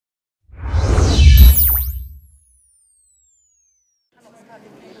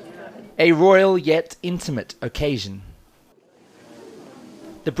A royal yet intimate occasion.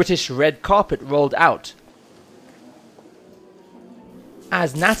 The British red carpet rolled out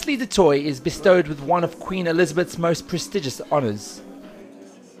as Natalie du Toit is bestowed with one of Queen Elizabeth's most prestigious honours.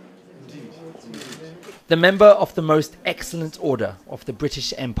 The Member of the Most Excellent Order of the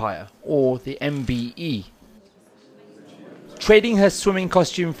British Empire, or the MBE. Trading her swimming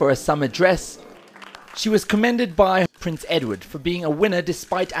costume for a summer dress, she was commended by Prince Edward for being a winner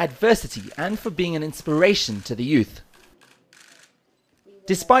despite adversity and for being an inspiration to the youth.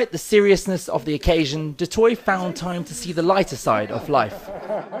 Despite the seriousness of the occasion, du Toit found time to see the lighter side of life.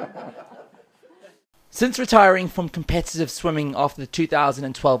 Since retiring from competitive swimming after the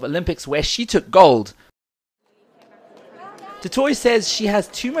 2012 Olympics, where she took gold, du Toit says she has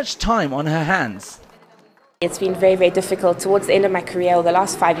too much time on her hands. It's been very, very difficult. Towards the end of my career, over the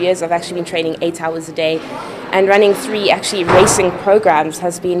last 5 years, I've actually been training 8 hours a day, and running 3 actually racing programs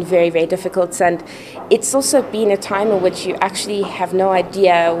has been very, very difficult. And it's also been a time in which you actually have no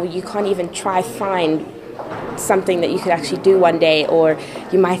idea, or you can't even try find something that you could actually do one day, or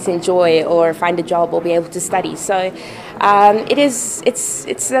you might enjoy, or find a job, or be able to study. So it's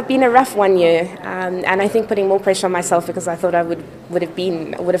been a rough 1 year, and I think putting more pressure on myself, because I thought I would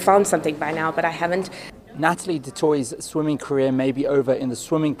have found something by now, but I haven't. Natalie du Toit's swimming career may be over in the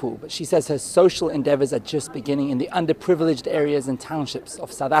swimming pool, but she says her social endeavours are just beginning in the underprivileged areas and townships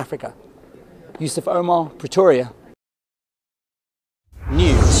of South Africa. Yusuf Omar, Pretoria.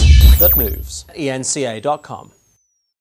 News that moves. ENCA.com.